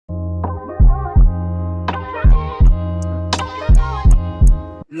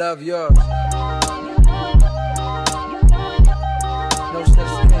Love yours. No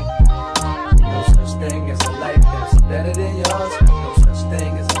such thing. No such thing as a life that's better than yours. No such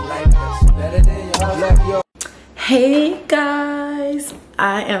thing as a life that's better than yours. Love yours. Hey guys,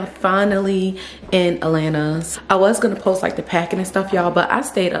 I am finally in Atlanta. I was gonna post like the packing and stuff, y'all, but I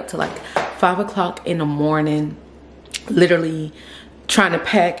stayed up to like 5 o'clock in the morning, literally trying to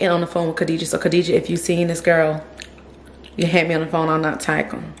pack and on the phone with Khadijah. So Khadijah, if you seen this girl, you had me on the phone all not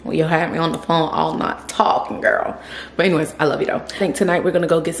talking. Well, you had me on the phone all not talking, girl. But anyways, I love you though. I think tonight we're gonna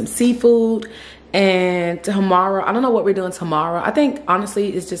go get some seafood, and tomorrow, I don't know what we're doing tomorrow. I think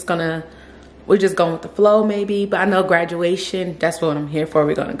honestly it's just gonna, we're just going with the flow maybe, but I know graduation, that's what I'm here for.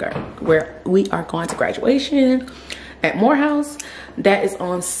 We're gonna go, we are going to graduation at Morehouse. That is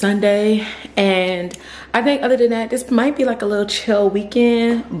on Sunday, and I think other than that, this might be like a little chill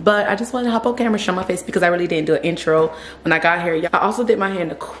weekend, but I just wanted to hop on camera and show my face because I really didn't do an intro when I got here. I also did my hair in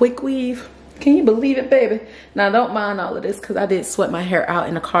a quick weave. Can you believe it, baby? Now don't mind all of this because I did sweat my hair out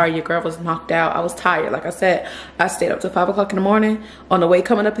in the car. Your girl was knocked out. I was tired. Like I said, I stayed up till 5 o'clock in the morning. On the way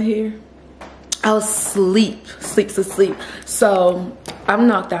coming up here, I was sleep. So I'm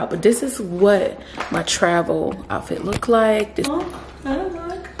knocked out, but this is what my travel outfit looked like.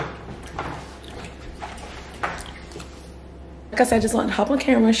 Like I said, I just wanted to hop on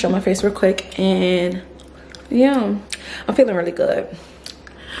camera, show my face real quick, and yeah, I'm feeling really good.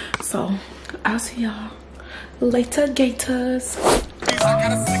 So I'll see y'all later, gators. I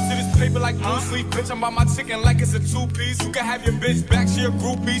gotta stick to this paper like blue sleep. Bitch, I'm by my chicken like it's a two-piece. You can have your bitch back, she a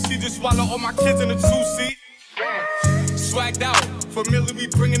groupie. She just swallow all my kids in a two-seat. Swagged out, familiar, we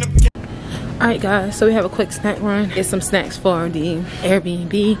bringing them. Alright guys, so we have a quick snack run. Get some snacks for the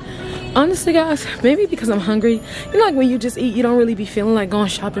Airbnb. Honestly guys, maybe because I'm hungry. You know, like when you just eat, you don't really be feeling like going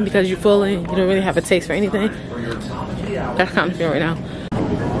shopping because you're full and you don't really have a taste for anything. That's kind of feel right now.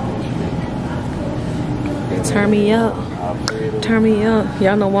 Turn me up. Turn me up.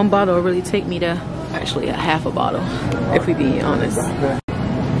 Y'all know one bottle will really take me to actually a half a bottle, if we be honest.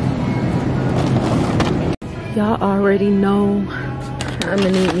 Y'all already know I'm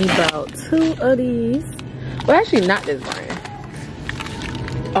gonna need me about 2 of these. Well, actually not this brand.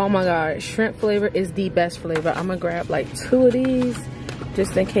 Oh my god, shrimp flavor is the best flavor. I'm gonna grab like 2 of these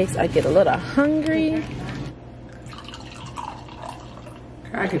just in case I get a little hungry.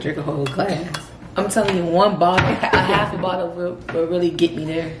 I could drink a whole glass. I'm telling you, one bottle, a half a bottle will really get me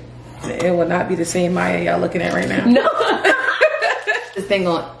there. It will not be the same Maya y'all looking at right now. No. This thing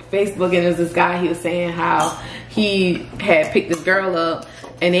on Facebook, and there's this guy, he was saying how he had picked this girl up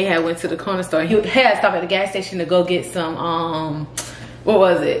and they had went to the corner store. He had stopped at the gas station to go get some, what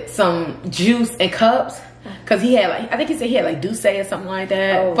was it? Some juice and cups. Cause he had like, I think he said he had like Douce or something like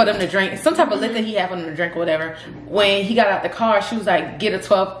that for them to drink. Some type of liquor he had for them to drink or whatever. When he got out the car, she was like, get a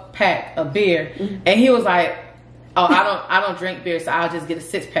 12-pack of beer. And he was like, oh, I don't drink beer, so I'll just get a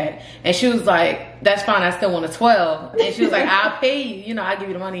 6-pack. And she was like, that's fine, I still want a 12. And she was like, I'll pay you, you know, I'll give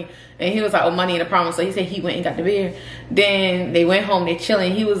you the money. And he was like, oh, money ain't a problem. So he said he went and got the beer. Then they went home, they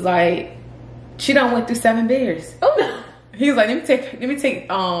chilling. He was like, she done went through 7 beers. Oh no. He was like, let me take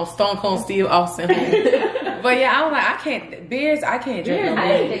Stone Cold Steve Austin home. But yeah, I was like, I can't drink no beer. I can't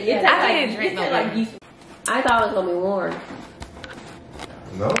drink no beer. I thought it was gonna be warm.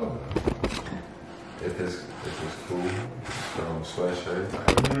 No. If it's cool, put on a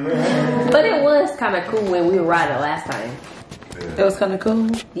sweatshirt. But it was kind of cool when we were riding last time. Yeah. It was kind of cool.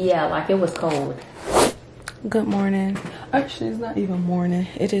 Yeah, like it was cold. Good morning. Actually, it's not even morning.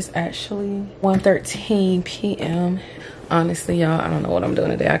 It is actually 1:13 p.m. Honestly, y'all, I don't know what I'm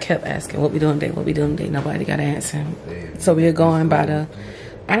doing today. I kept asking, what we doing today? What we doing today? Nobody got an answer. So we're going by the,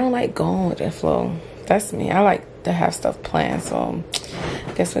 I don't like going with the flow. That's me. I like to have stuff planned. So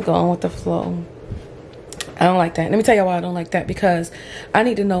I guess we're going with the flow. I don't like that. Let me tell y'all why I don't like that. Because I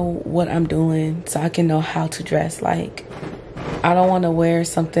need to know what I'm doing so I can know how to dress. Like, I don't want to wear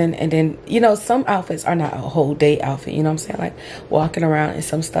something and then, you know, some outfits are not a whole day outfit, you know what I'm saying? Like walking around and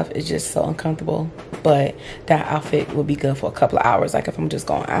some stuff is just so uncomfortable, but that outfit would be good for a couple of hours, like if I'm just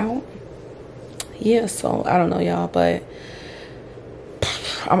going out. Yeah, so I don't know, y'all, but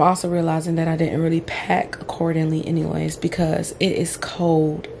I'm also realizing that I didn't really pack accordingly anyways because it is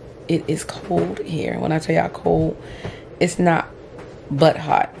cold. It is cold here. When I tell y'all cold, it's not butt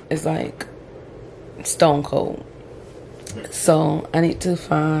hot. It's like stone cold. So I need to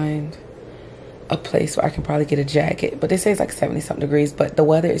find a place where I can probably get a jacket. But they say it's like 70 something degrees, but the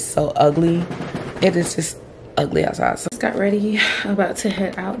weather is so ugly. It is just ugly outside. So I just got ready. I'm about to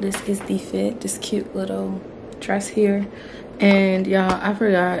head out. This is the fit. This cute little dress here. And y'all, I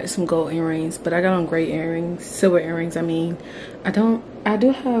forgot some gold earrings, but I got on gray earrings, silver earrings. I mean, I do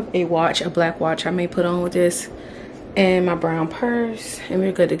have a watch, a black watch I may put on with this, and my brown purse, and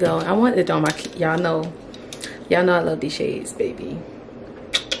we're good to go. I wanted it on my, y'all know I love these shades, baby.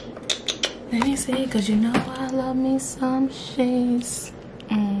 Let me see, cause you know I love me some shades.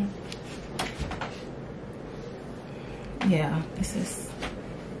 Yeah, this is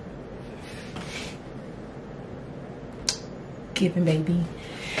giving, baby.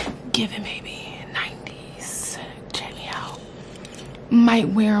 Giving, baby. 90s. Check me out. Might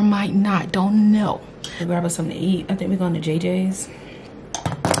wear, might not. Don't know. Grab us something to eat. I think we're going to JJ's.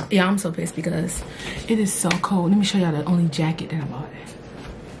 Yeah, I'm so pissed because it is so cold. Let me show y'all the only jacket that I bought.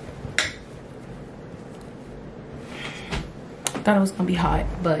 Thought it was gonna be hot,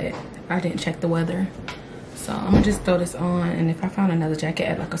 but I didn't check the weather. So I'm gonna just throw this on, and if I found another jacket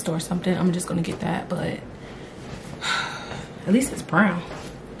at like a store or something, I'm just gonna get that. But at least it's brown.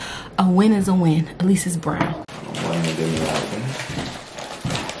 A win is a win. At least it's brown.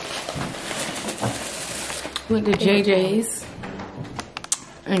 Went to JJ's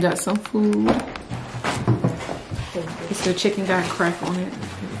and got some food. It's the chicken got crack on it.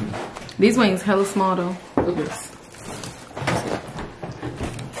 These wings hella small though. Look at this.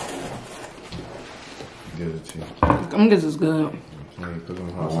 I'm guess it's good. I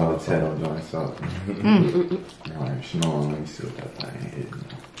want to tell doing something. Alright, snowing. Let me see what that thing is.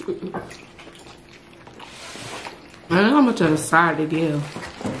 I don't know how much of a side they give.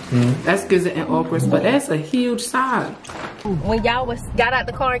 That's gizzard and okras, but that's a huge side. When y'all got out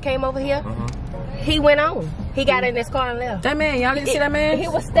the car and came over here, he went on. He got in his car and left. That man, y'all didn't see that man? He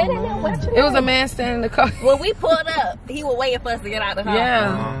was standing there watching. It was a man standing in the car. When we pulled up, he was waiting for us to get out the car.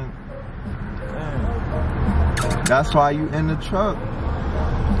 Yeah. That's why you in the truck.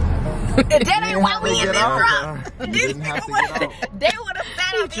 That ain't why we in the truck. You didn't have to get out. They would have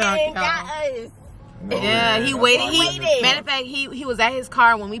sat up here and got us. No, Yeah, he waited. He waited. Matter of fact, he was at his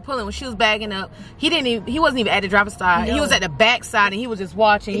car when we pulling, when she was bagging up. He wasn't even at the driver's side. No. He was at the back side and he was just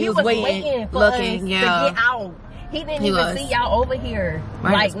watching. He was waiting, for looking. us Yeah. to get out. He didn't even see y'all over here.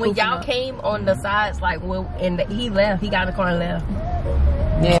 Mine like was when y'all poofing up. came on the sides, like he left. He got in the car and left.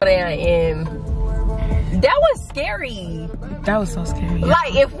 Yeah. And that was scary. That was so scary. Yeah.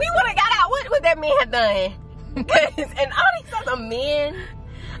 Like if we would have got out, what would that man have done? And all these other men,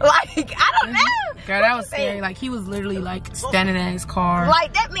 like I don't know. Girl, that was scary. Like he was literally like standing at his car.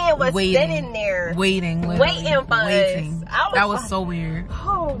 Like that man was waiting, standing there, waiting for us. That was so weird.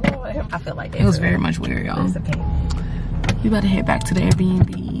 Oh Lord, I feel like that. It was very much weird, y'all. It's okay. We about to head back to the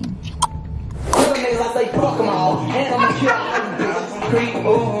Airbnb.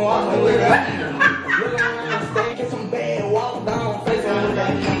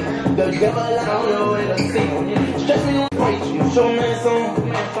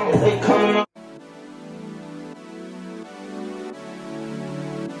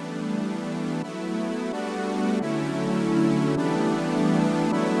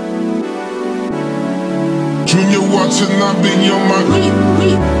 Junior watching, I be on my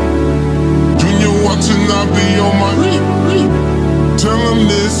Junior watching, I be on my Tell him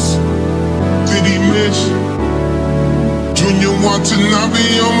this, did he miss? Junior watching, I be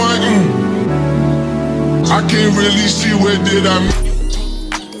on my I can't really see where did I miss.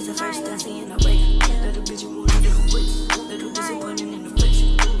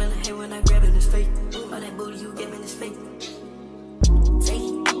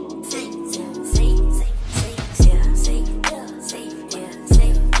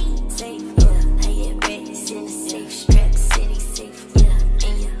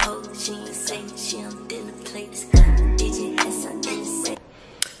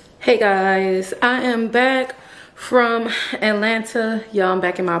 Hey guys, I am back from Atlanta. Y'all, I'm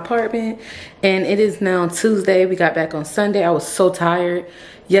back in my apartment and it is now Tuesday. We got back on Sunday. I was so tired.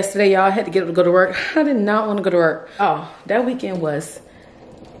 Yesterday, y'all, I had to get up to go to work. I did not want to go to work. Oh, that weekend was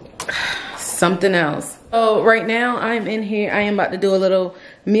something else. So right now, I am in here. I am about to do a little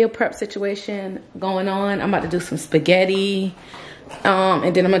meal prep situation going on. I'm about to do some spaghetti.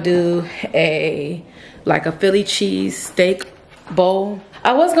 And then I'm gonna do a Philly cheese steak bowl.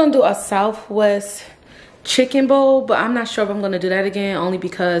 I was gonna do a Southwest chicken bowl, but I'm not sure if I'm gonna do that again, only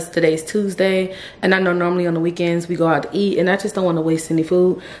because today's Tuesday and I know normally on the weekends we go out to eat and I just don't want to waste any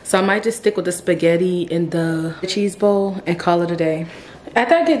food. So I might just stick with the spaghetti and the cheese bowl and call it a day.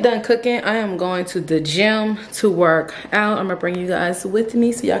 After I get done cooking, I am going to the gym to work out. I'm gonna bring you guys with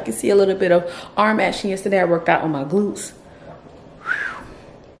me so y'all can see a little bit of arm action. Yesterday I worked out on my glutes.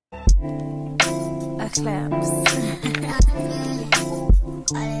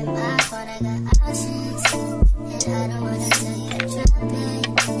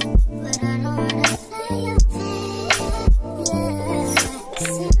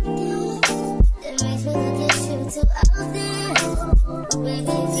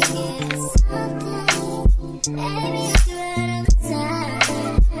 Baby,